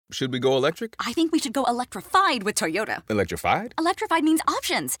Should we go electric? I think we should go electrified with Toyota. Electrified? Electrified means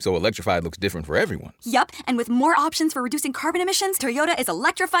options. So electrified looks different for everyone. Yup, and with more options for reducing carbon emissions, Toyota is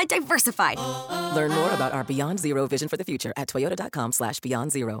electrified diversified. Learn more about our Beyond Zero vision for the future at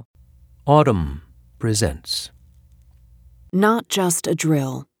toyota.com/Beyond Zero. Autumn presents Not Just a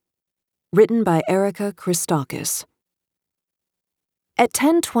Drill. Written by Erika Christakis. At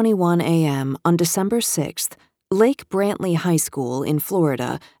 10:21 a.m. on December 6th, Lake Brantley High School in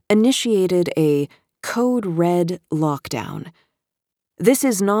Florida initiated a Code Red lockdown. "This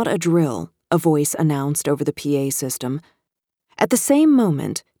is not a drill," a voice announced over the PA system. At the same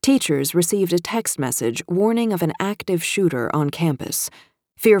moment, teachers received a text message warning of an active shooter on campus.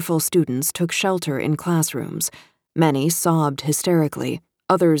 Fearful students took shelter in classrooms. Many sobbed hysterically,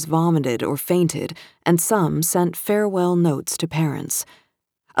 others vomited or fainted, and some sent farewell notes to parents.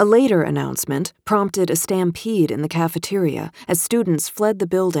 A later announcement prompted a stampede in the cafeteria as students fled the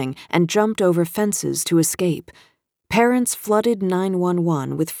building and jumped over fences to escape. Parents flooded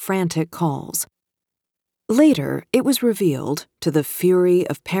 911 with frantic calls. Later, it was revealed, to the fury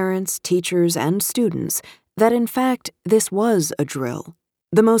of parents, teachers, and students, that in fact this was a drill,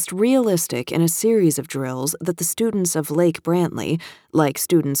 the most realistic in a series of drills that the students of Lake Brantley, like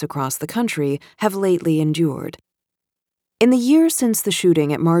students across the country, have lately endured. In the year since the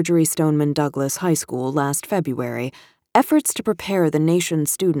shooting at Marjory Stoneman Douglas High School last February, efforts to prepare the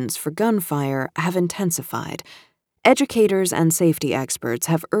nation's students for gunfire have intensified. Educators and safety experts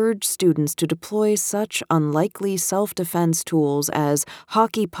have urged students to deploy such unlikely self-defense tools as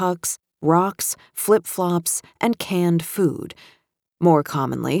hockey pucks, rocks, flip-flops, and canned food. More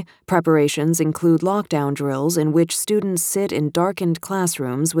commonly, preparations include lockdown drills in which students sit in darkened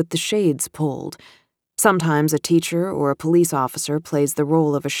classrooms with the shades pulled. Sometimes a teacher or a police officer plays the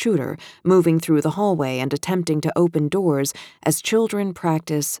role of a shooter, moving through the hallway and attempting to open doors as children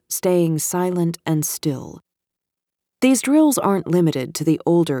practice staying silent and still. These drills aren't limited to the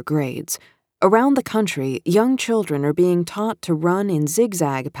older grades. Around the country, young children are being taught to run in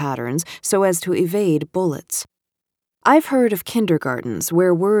zigzag patterns so as to evade bullets. I've heard of kindergartens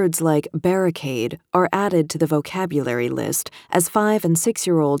where words like barricade are added to the vocabulary list as 5- and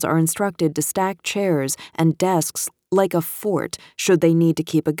 6-year-olds are instructed to stack chairs and desks like a fort should they need to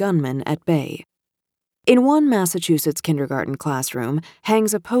keep a gunman at bay. In one Massachusetts kindergarten classroom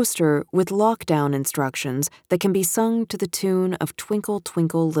hangs a poster with lockdown instructions that can be sung to the tune of Twinkle,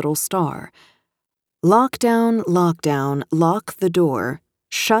 Twinkle, Little Star. Lockdown, lockdown, lock the door,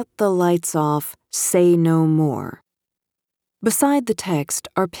 shut the lights off, say no more. Beside the text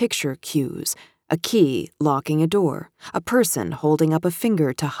are picture cues, a key locking a door, a person holding up a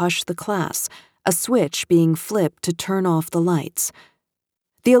finger to hush the class, a switch being flipped to turn off the lights.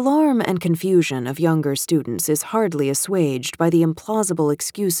 The alarm and confusion of younger students is hardly assuaged by the implausible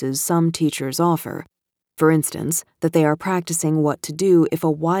excuses some teachers offer. For instance, that they are practicing what to do if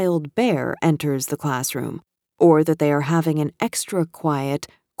a wild bear enters the classroom, or that they are having an extra quiet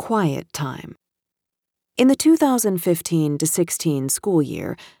time. In the 2015-16 school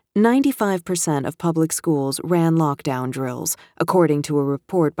year, 95% of public schools ran lockdown drills, according to a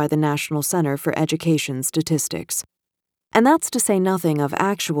report by the National Center for Education Statistics. And that's to say nothing of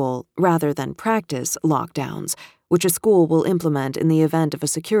actual, rather than practice, lockdowns, which a school will implement in the event of a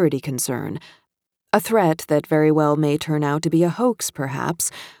security concern, a threat that very well may turn out to be a hoax,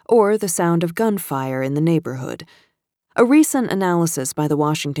 perhaps, or the sound of gunfire in the neighborhood. A recent analysis by the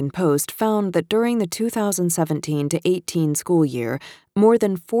Washington Post found that during the 2017-18 school year, more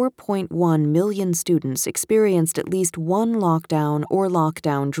than 4.1 million students experienced at least one lockdown or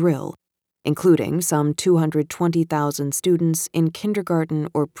lockdown drill, including some 220,000 students in kindergarten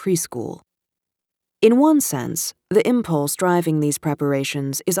or preschool. In one sense, the impulse driving these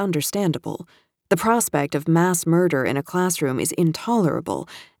preparations is understandable. The prospect of mass murder in a classroom is intolerable,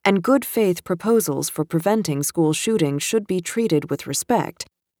 and good faith proposals for preventing school shootings should be treated with respect.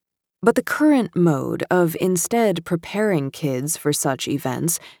 But the current mode of instead preparing kids for such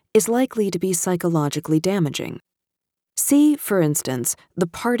events is likely to be psychologically damaging. See, for instance, the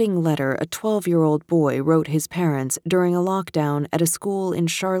parting letter a 12-year-old boy wrote his parents during a lockdown at a school in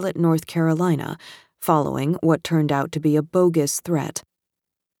Charlotte, North Carolina, following what turned out to be a bogus threat.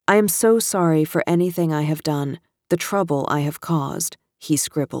 "I am so sorry for anything I have done, the trouble I have caused," he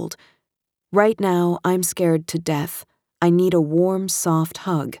scribbled. "Right now, I'm scared to death. I need a warm, soft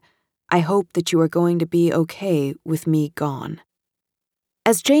hug. I hope that you are going to be okay with me gone."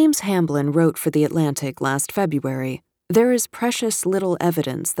 As James Hamblin wrote for The Atlantic last February, there is precious little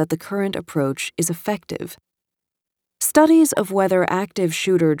evidence that the current approach is effective. Studies of whether active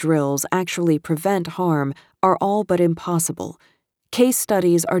shooter drills actually prevent harm are all but impossible. case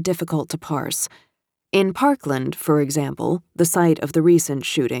studies are difficult to parse. In Parkland, for example, the site of the recent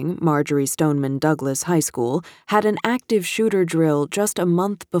shooting, Marjory Stoneman Douglas High School, had an active shooter drill just a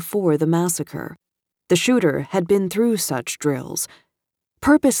month before the massacre. The shooter had been through such drills.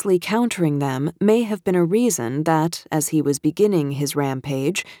 Purposely countering them may have been a reason that, as he was beginning his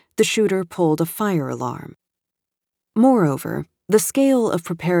rampage, the shooter pulled a fire alarm. Moreover, the scale of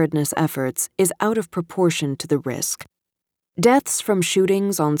preparedness efforts is out of proportion to the risk. Deaths from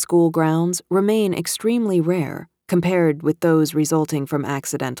shootings on school grounds remain extremely rare compared with those resulting from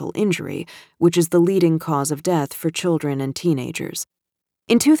accidental injury, which is the leading cause of death for children and teenagers.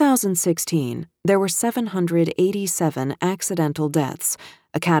 In 2016, there were 787 accidental deaths,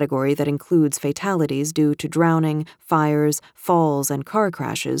 a category that includes fatalities due to drowning, fires, falls, and car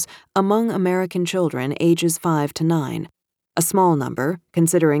crashes among American children ages 5 to 9, a small number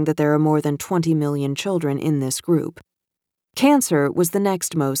considering that there are more than 20 million children in this group. Cancer was the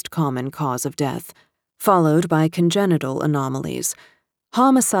next most common cause of death, followed by congenital anomalies.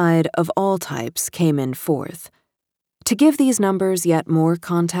 Homicide of all types came in fourth. To give these numbers yet more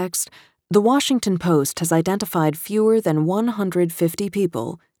context, the Washington Post has identified fewer than 150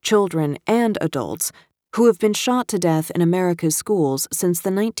 people, children and adults, who have been shot to death in America's schools since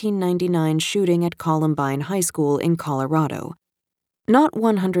the 1999 shooting at Columbine High School in Colorado. Not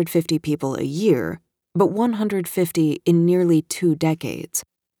 150 people a year, but 150 in nearly 2 decades.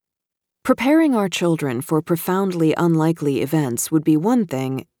 Preparing our children for profoundly unlikely events would be one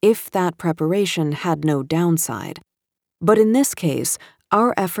thing if that preparation had no downside. But in this case,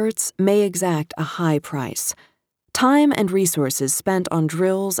 our efforts may exact a high price. Time and resources spent on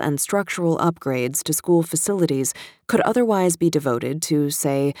drills and structural upgrades to school facilities could otherwise be devoted to,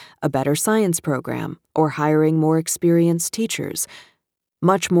 say, a better science program or hiring more experienced teachers.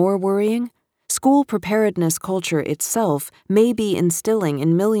 Much more worrying, school preparedness culture itself may be instilling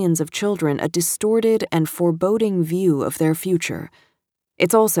in millions of children a distorted and foreboding view of their future.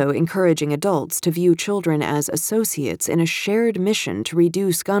 It's also encouraging adults to view children as associates in a shared mission to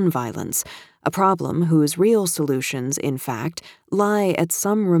reduce gun violence, a problem whose real solutions, in fact, lie at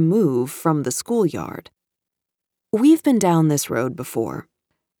some remove from the schoolyard. We've been down this road before.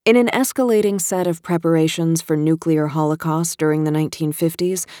 In an escalating set of preparations for nuclear holocaust during the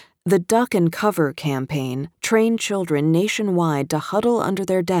 1950s, the Duck and Cover campaign trained children nationwide to huddle under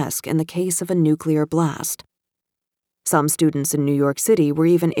their desk in the case of a nuclear blast. Some students in New York City were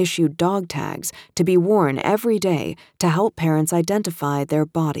even issued dog tags to be worn every day to help parents identify their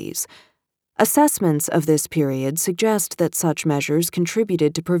bodies. Assessments of this period suggest that such measures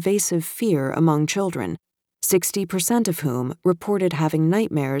contributed to pervasive fear among children, 60% of whom reported having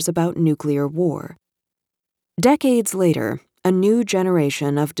nightmares about nuclear war. Decades later, a new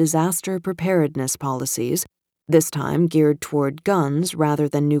generation of disaster preparedness policies, this time geared toward guns rather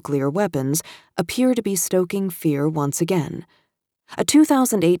than nuclear weapons, appear to be stoking fear once again. A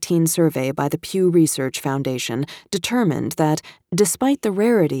 2018 survey by the Pew Research Foundation determined that, despite the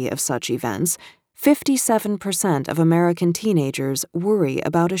rarity of such events, 57% of American teenagers worry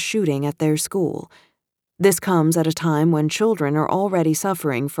about a shooting at their school. This comes at a time when children are already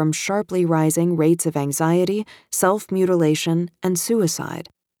suffering from sharply rising rates of anxiety, self-mutilation, and suicide.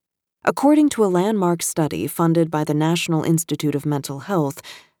 According to a landmark study funded by the National Institute of Mental Health,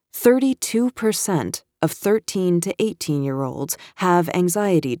 32% of 13 to 18-year-olds have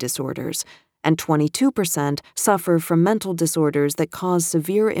anxiety disorders, and 22% suffer from mental disorders that cause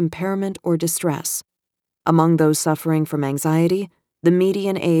severe impairment or distress. Among those suffering from anxiety, the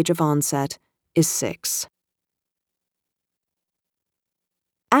median age of onset is 6.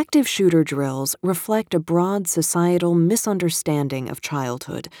 Active shooter drills reflect a broad societal misunderstanding of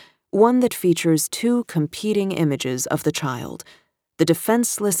childhood, one that features two competing images of the child, the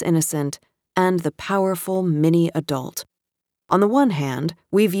defenseless innocent and the powerful mini-adult. On the one hand,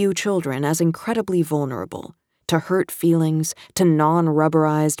 we view children as incredibly vulnerable to hurt feelings, to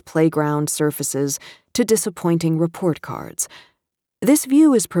non-rubberized playground surfaces, to disappointing report cards. This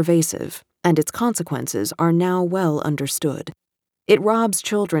view is pervasive, and its consequences are now well understood. It robs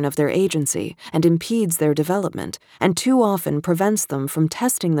children of their agency and impedes their development, and too often prevents them from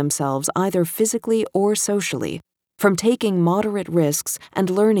testing themselves either physically or socially, from taking moderate risks and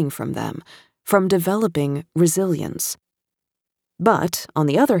learning from them, from developing resilience. But, on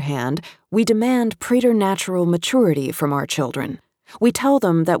the other hand, we demand preternatural maturity from our children. We tell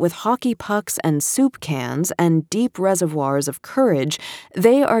them that with hockey pucks and soup cans and deep reservoirs of courage,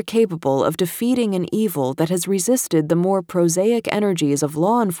 they are capable of defeating an evil that has resisted the more prosaic energies of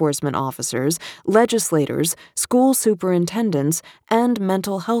law enforcement officers, legislators, school superintendents, and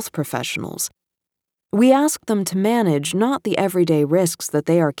mental health professionals. We ask them to manage not the everyday risks that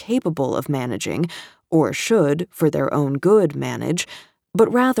they are capable of managing, or should, for their own good, manage,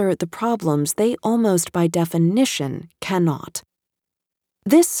 but rather the problems they almost by definition cannot.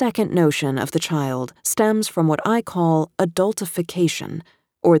 This second notion of the child stems from what I call adultification,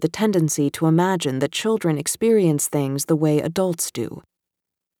 or the tendency to imagine that children experience things the way adults do.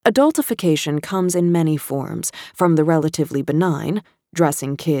 Adultification comes in many forms, from the relatively benign,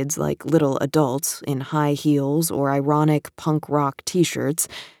 dressing kids like little adults in high heels or ironic punk rock t-shirts,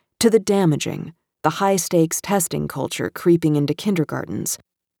 to the damaging, the high-stakes testing culture creeping into kindergartens.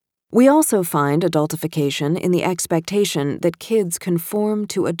 We also find adultification in the expectation that kids conform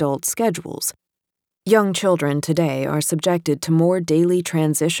to adult schedules. Young children today are subjected to more daily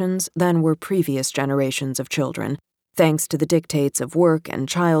transitions than were previous generations of children, thanks to the dictates of work and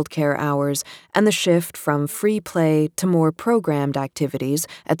childcare hours and the shift from free play to more programmed activities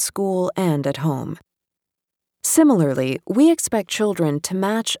at school and at home. Similarly, we expect children to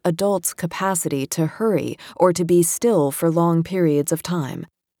match adults' capacity to hurry or to be still for long periods of time.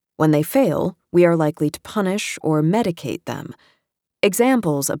 When they fail, we are likely to punish or medicate them.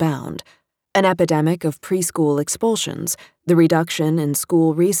 Examples abound: an epidemic of preschool expulsions, the reduction in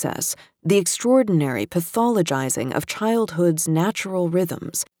school recess, the extraordinary pathologizing of childhood's natural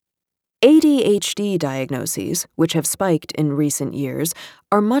rhythms. ADHD diagnoses, which have spiked in recent years,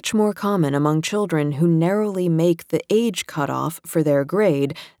 are much more common among children who narrowly make the age cutoff for their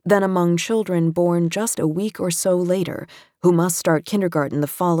grade than among children born just a week or so later, who must start kindergarten the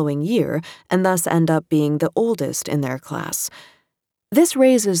following year and thus end up being the oldest in their class. This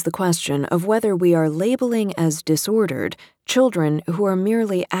raises the question of whether we are labeling as disordered children who are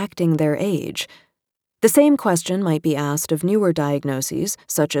merely acting their age. The same question might be asked of newer diagnoses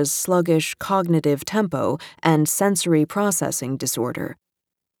such as sluggish cognitive tempo and sensory processing disorder.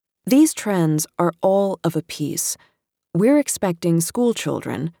 These trends are all of a piece. We're expecting school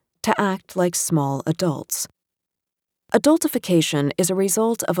children to act like small adults. Adultification is a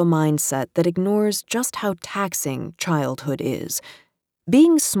result of a mindset that ignores just how taxing childhood is.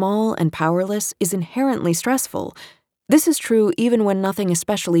 Being small and powerless is inherently stressful. This is true even when nothing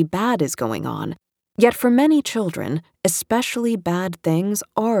especially bad is going on. Yet for many children, especially bad things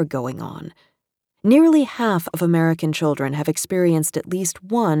are going on. Nearly half of American children have experienced at least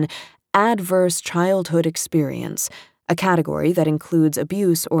one adverse childhood experience, a category that includes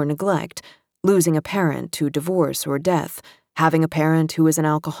abuse or neglect, losing a parent to divorce or death, having a parent who is an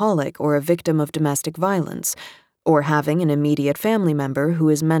alcoholic or a victim of domestic violence, or having an immediate family member who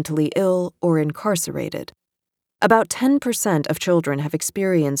is mentally ill or incarcerated. About 10% of children have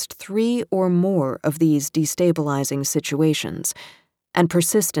experienced 3 or more of these destabilizing situations, and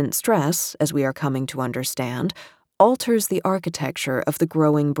persistent stress, as we are coming to understand, alters the architecture of the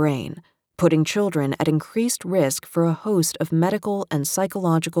growing brain, putting children at increased risk for a host of medical and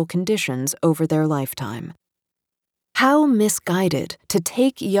psychological conditions over their lifetime. How misguided to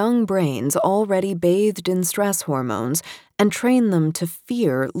take young brains already bathed in stress hormones and train them to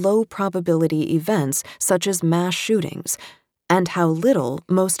fear low-probability events such as mass shootings, and how little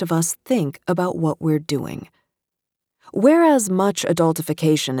most of us think about what we're doing. Whereas much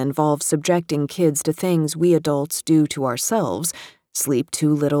adultification involves subjecting kids to things we adults do to ourselves, sleep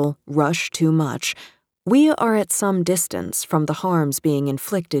too little, rush too much, we are at some distance from the harms being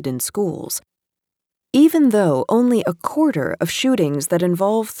inflicted in schools. Even though only a quarter of shootings that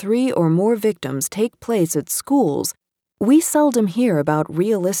involve 3 or more victims take place at schools, we seldom hear about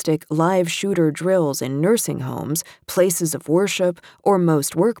realistic live shooter drills in nursing homes, places of worship, or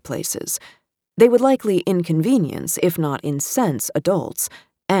most workplaces. They would likely inconvenience, if not incense, adults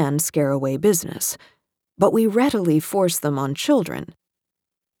and scare away business. But we readily force them on children.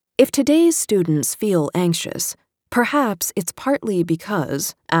 If today's students feel anxious, perhaps it's partly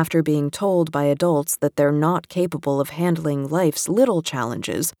because, after being told by adults that they're not capable of handling life's little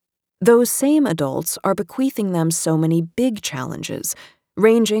challenges, those same adults are bequeathing them so many big challenges,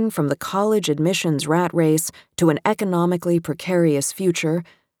 ranging from the college admissions rat race to an economically precarious future,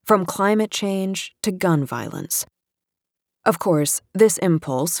 from climate change to gun violence. Of course, this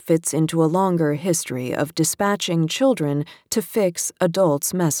impulse fits into a longer history of dispatching children to fix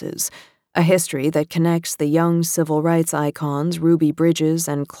adults' messes, a history that connects the young civil rights icons Ruby Bridges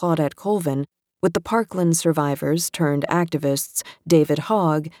and Claudette Colvin with the Parkland survivors turned activists David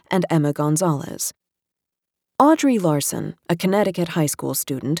Hogg and Emma Gonzalez. Audrey Larson, a Connecticut high school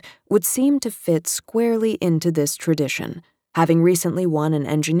student, would seem to fit squarely into this tradition, having recently won an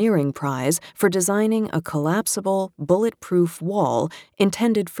engineering prize for designing a collapsible, bulletproof wall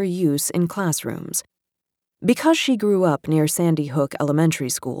intended for use in classrooms. Because she grew up near Sandy Hook Elementary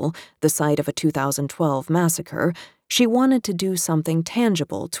School, the site of a 2012 massacre, she wanted to do something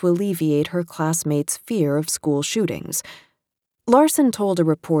tangible to alleviate her classmates' fear of school shootings. Larson told a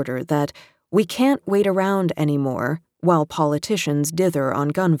reporter that, "We can't wait around anymore while politicians dither on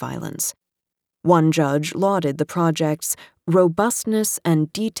gun violence." One judge lauded the project's robustness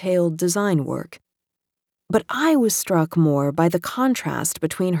and detailed design work. But I was struck more by the contrast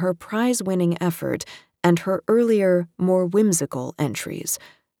between her prize-winning effort and her earlier, more whimsical entries,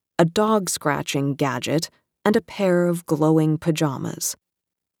 a dog-scratching gadget and a pair of glowing pajamas.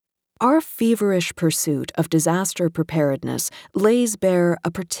 Our feverish pursuit of disaster preparedness lays bare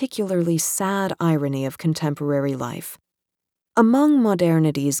a particularly sad irony of contemporary life. Among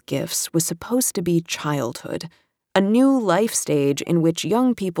modernity's gifts was supposed to be childhood, a new life stage in which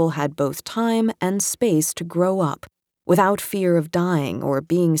young people had both time and space to grow up, without fear of dying or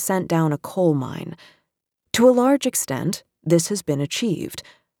being sent down a coal mine. To a large extent, this has been achieved.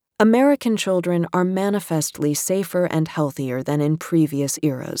 American children are manifestly safer and healthier than in previous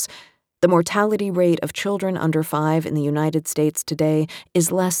eras. The mortality rate of children under 5 in the United States today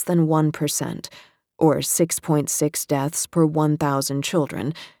is less than 1%, or 6.6 deaths per 1,000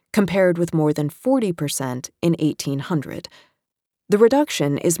 children, compared with more than 40% in 1800. The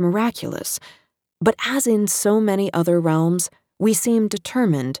reduction is miraculous, but as in so many other realms, we seem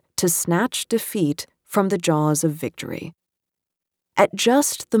determined to snatch defeat from the jaws of victory. At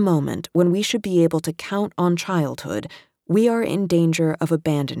just the moment when we should be able to count on childhood, we are in danger of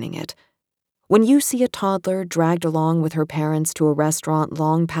abandoning it. When you see a toddler dragged along with her parents to a restaurant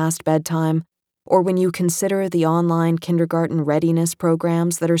long past bedtime, or when you consider the online kindergarten readiness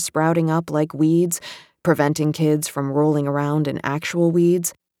programs that are sprouting up like weeds, preventing kids from rolling around in actual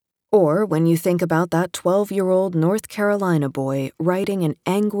weeds, or when you think about that 12-year-old North Carolina boy writing an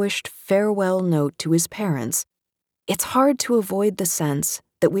anguished farewell note to his parents, it's hard to avoid the sense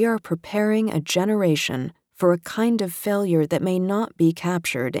that we are preparing a generation for a kind of failure that may not be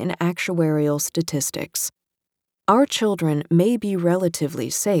captured in actuarial statistics. Our children may be relatively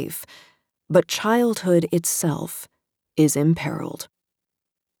safe, but childhood itself is imperiled.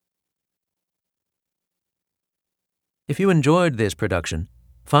 If you enjoyed this production,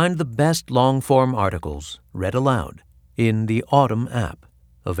 find the best long-form articles read aloud in the Autumn app,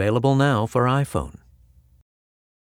 available now for iPhone.